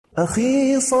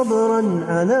أخي صبرا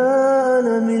على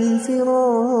ألم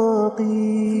الفراق.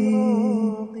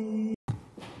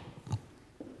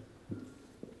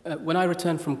 When I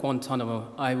returned from Guantanamo,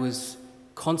 I was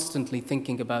constantly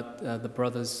thinking about the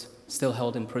brothers still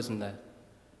held in prison there.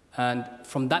 And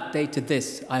from that day to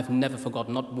this, I have never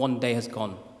forgotten, not one day has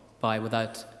gone by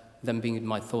without them being in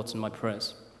my thoughts and my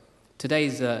prayers. Today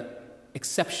is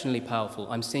exceptionally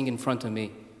powerful. I'm seeing in front of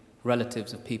me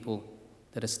relatives of people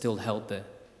that are still held there.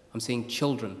 I'm seeing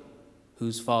children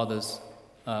whose father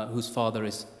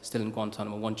is still in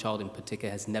Guantanamo. One child in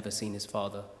particular has never seen his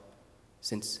father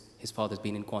since his father's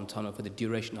been in Guantanamo for the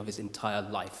duration of his entire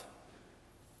life.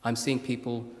 I'm seeing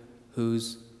people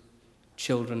whose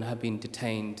children have been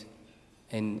detained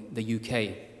in the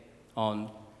UK on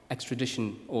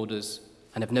extradition orders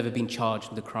and have never been charged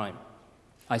with a crime.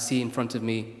 I see in front of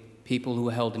me people who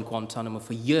were held in Guantanamo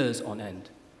for years on end.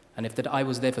 And if I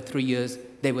was there for 3 years,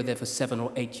 they were there for 7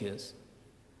 or 8 years.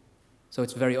 So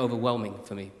it's very overwhelming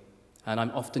for me. And I'm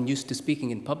often used to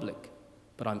speaking in public,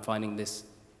 but I'm finding this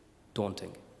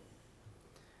daunting.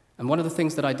 And one of the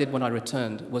things that I did when I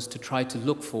returned was to try to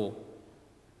look for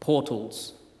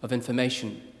portals of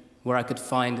information where I could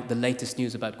find the latest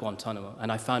news about Guantanamo.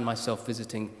 And I found myself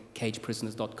visiting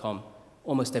Cageprisoners.com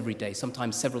almost every day,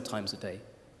 sometimes several times a day.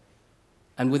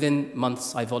 And within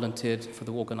months, I volunteered for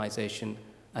the organization,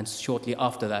 and shortly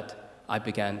after that, I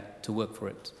began to work for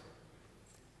it.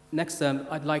 Next,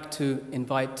 I'd like to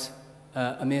invite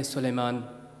Amir Sulaiman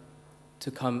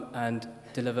to come and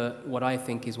deliver what I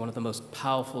think is one of the most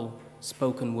powerful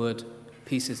spoken word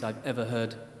pieces I've ever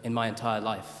heard in my entire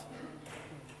life.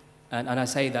 And I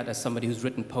say that as somebody who's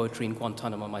written poetry in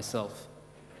Guantanamo myself.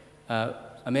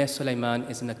 Amir Sulaiman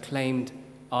is an acclaimed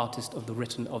artist of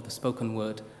the spoken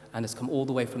word, and has come all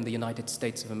the way from the United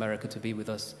States of America to be with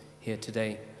us here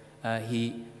today.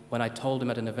 When I told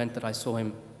him at an event that I saw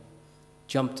him,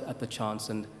 jumped at the chance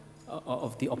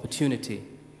of the opportunity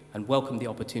and welcomed the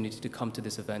opportunity to come to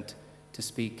this event to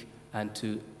speak and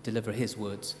to deliver his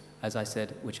words, as I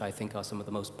said, which I think are some of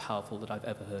the most powerful that I've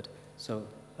ever heard. So,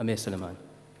 Amir Sulaiman.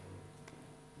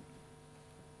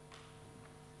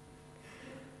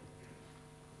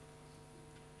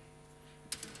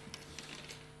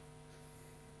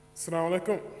 Assalamu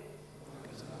alaikum.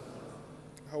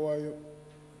 How are you?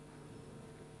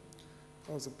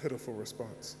 That was a pitiful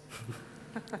response.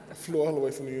 I flew all the way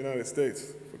from the United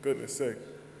States, for goodness sake.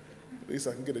 At least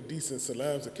I can get a decent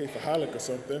salams, a kayfa halik or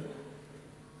something.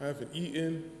 I haven't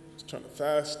eaten, just trying to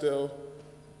fast still.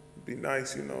 It'd be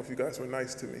nice, you know, if you guys were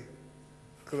nice to me,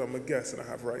 because I'm a guest and I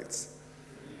have rights.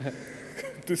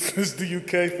 This is the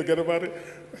UK, forget about it.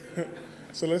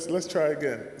 So let's try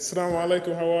again. Assalamu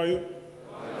alaikum, how are you?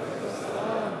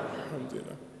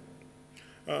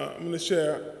 I'm going to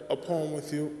share a poem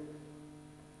with you.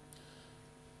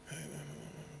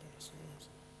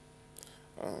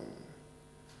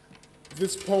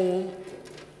 This poem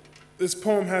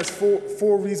has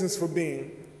four reasons for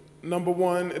being. Number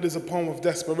one, it is a poem of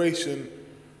desperation.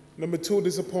 Number two, it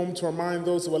is a poem to remind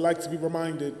those who would like to be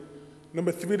reminded.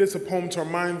 Number three, it is a poem to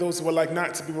remind those who would like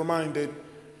not to be reminded.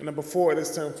 And number four, it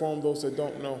is to inform those that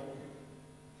don't know.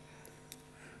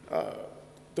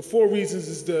 The four reasons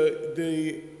is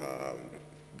the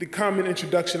common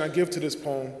introduction I give to this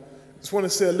poem. I just want to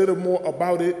say a little more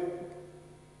about it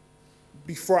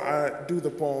before I do the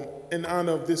poem in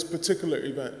honor of this particular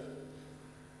event.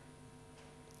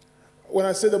 When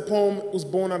I say the poem was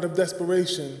born out of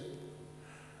desperation,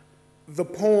 the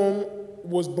poem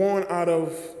was born out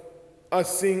of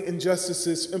us seeing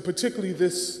injustices, and particularly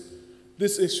this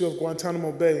issue of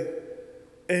Guantanamo Bay,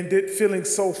 and it feeling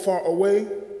so far away,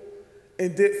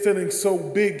 and it feeling so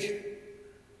big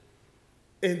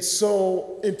and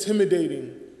so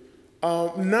intimidating.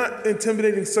 Not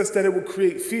intimidating such that it would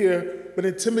create fear, but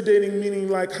intimidating meaning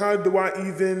like, where do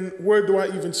I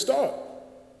even start?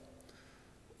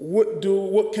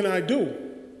 What can I do?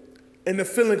 And the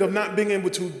feeling of not being able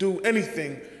to do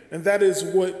anything. And that is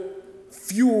what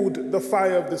fueled the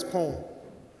fire of this poem.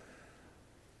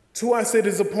 Two, I said,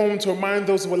 is a poem to remind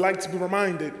those who would like to be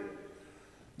reminded.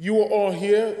 You are all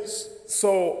here,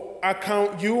 so I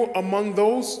count you among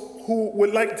those who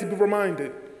would like to be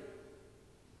reminded.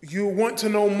 You want to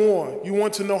know more. You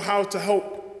want to know how to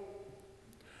help.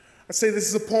 I say this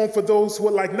is a poem for those who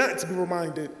would like not to be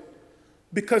reminded.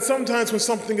 Because sometimes when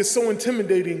something is so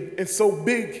intimidating and so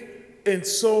big and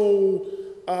so,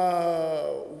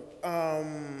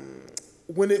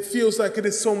 when it feels like it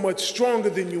is so much stronger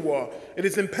than you are, it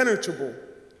is impenetrable.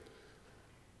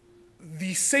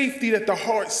 The safety that the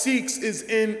heart seeks is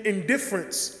in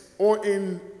indifference or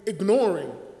in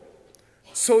ignoring,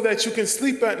 so that you can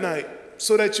sleep at night,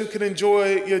 so that you can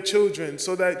enjoy your children,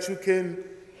 so that you can,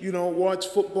 you know, watch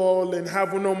football and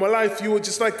have a normal life, you would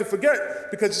just like to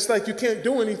forget, because it's like you can't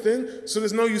do anything, so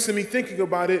there's no use in me thinking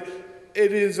about it.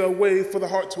 It is a way for the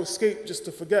heart to escape, just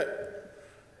to forget.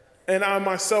 And I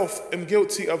myself am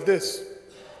guilty of this.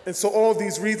 And so all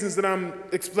these reasons that I'm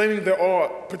explaining, they're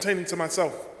all pertaining to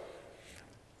myself.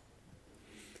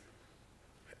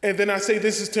 And then I say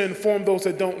this is to inform those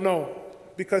that don't know,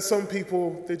 because some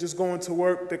people, they're just going to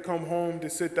work, they come home, they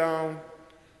sit down,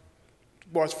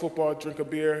 watch football, drink a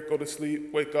beer, go to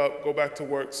sleep, wake up, go back to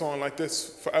work, so on like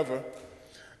this forever.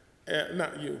 And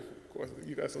not you, of course,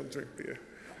 you guys don't drink beer,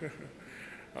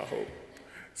 I hope.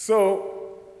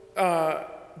 So,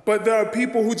 but there are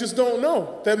people who just don't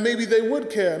know that maybe they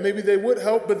would care, maybe they would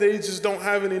help, but they just don't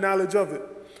have any knowledge of it.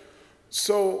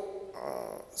 So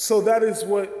that is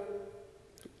what,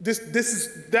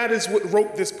 that is what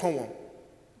wrote this poem.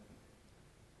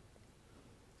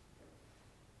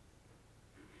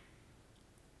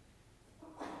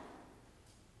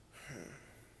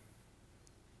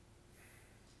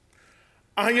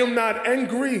 I am not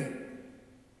angry,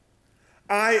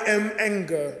 I am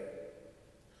anger.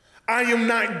 I am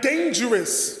not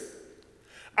dangerous,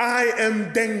 I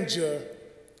am danger.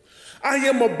 I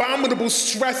am abominable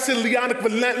stress, ileonic,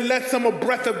 relentless. I'm a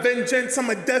breath of vengeance.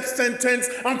 I'm a death sentence.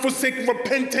 I'm forsaking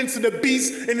repentance to the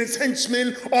beast and his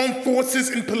henchmen, armed forces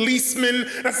and policemen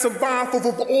that survive off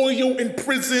of oil in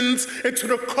prisons, and to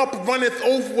the cup runneth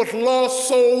over with lost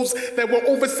souls that wear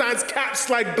oversized caps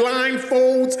like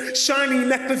blindfolds, shining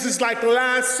necklaces like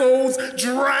lassos,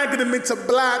 dragging them into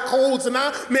black holes. And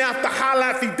I may have to holler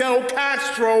at Fidel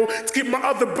Castro to get my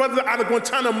other brother out of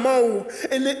Guantanamo.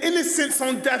 And the innocents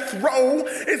on death row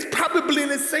is probably in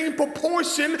the same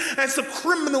proportion as the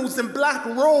criminals in black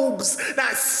robes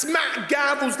that smack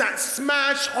gavels, that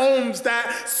smash homes,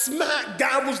 that smack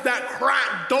gavels, that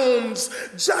crack domes.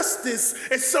 Justice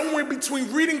is somewhere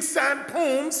between reading sad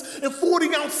poems and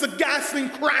 40 ounces of gasoline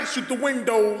crash through the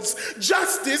windows.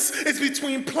 Justice is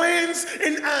between plans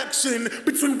and action,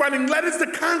 between writing letters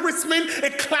to congressmen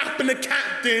and clapping the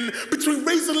captain, between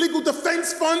raising legal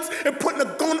defense funds and putting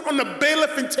a gun on the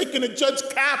bailiff and taking a judge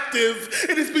captive.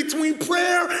 It is between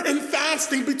prayer and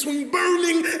fasting, between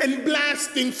burning and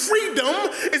blasting. Freedom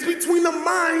is between the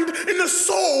mind and the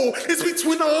soul. It's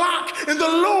between the lock and the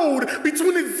load,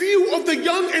 between the zeal of the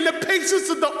young and the patience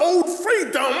of the old.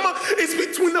 Freedom is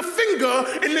between the finger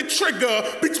and the trigger,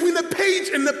 between the page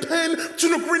and the pen,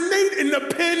 between the grenade and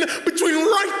the pen, between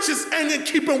righteous anger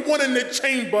keeping one in the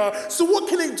chamber. So what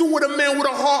can they do with a man with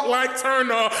a heart like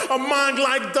Turner, a mind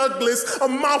like Douglas, a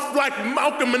mouth like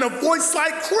Malcolm, and a voice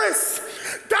like Chris?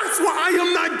 That's why I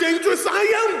am not dangerous, I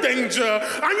am danger.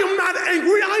 I am not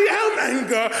angry, I am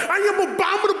anger. I am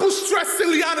abominable stress,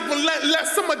 ileonic,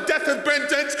 relentless. I'm a death of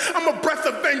vengeance, I'm a breath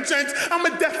of vengeance. I'm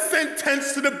a death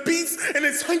sentence to the beast and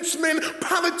his henchmen,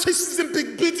 politicians and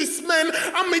big businessmen.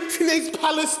 I'm a teenage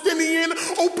Palestinian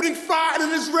opening fire at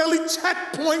an Israeli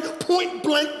checkpoint, point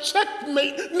blank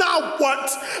checkmate. Now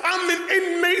what? I'm an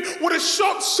inmate with a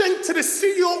sharp shank to the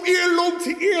CEO, earlobe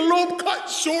to earlobe, cut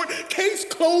short, case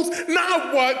closed.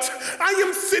 Now what? I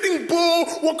am Sitting Bull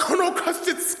with Colonel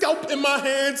Custard's scalp in my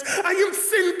hands. I am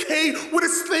Sin K with a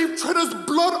slave trader's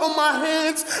blood on my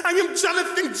hands. I am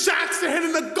Jonathan Jackson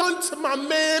handing a gun to my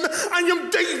man. I am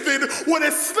David with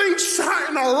a slingshot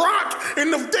and a rock. And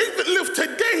if David lived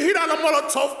today, he'd have a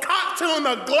Molotov cocktail and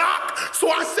a Glock. So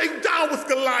I say down with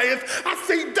Goliath. I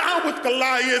say down with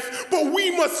Goliath. But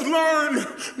we must learn,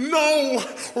 know,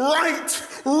 write,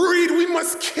 read. We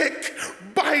must kick,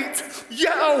 bite,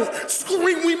 yell,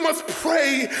 scream. We must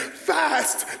pray,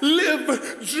 fast, live,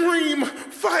 dream,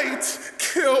 fight,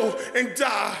 kill, and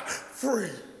die free.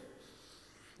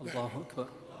 Allahu Akbar.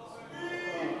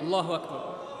 Allahu Akbar.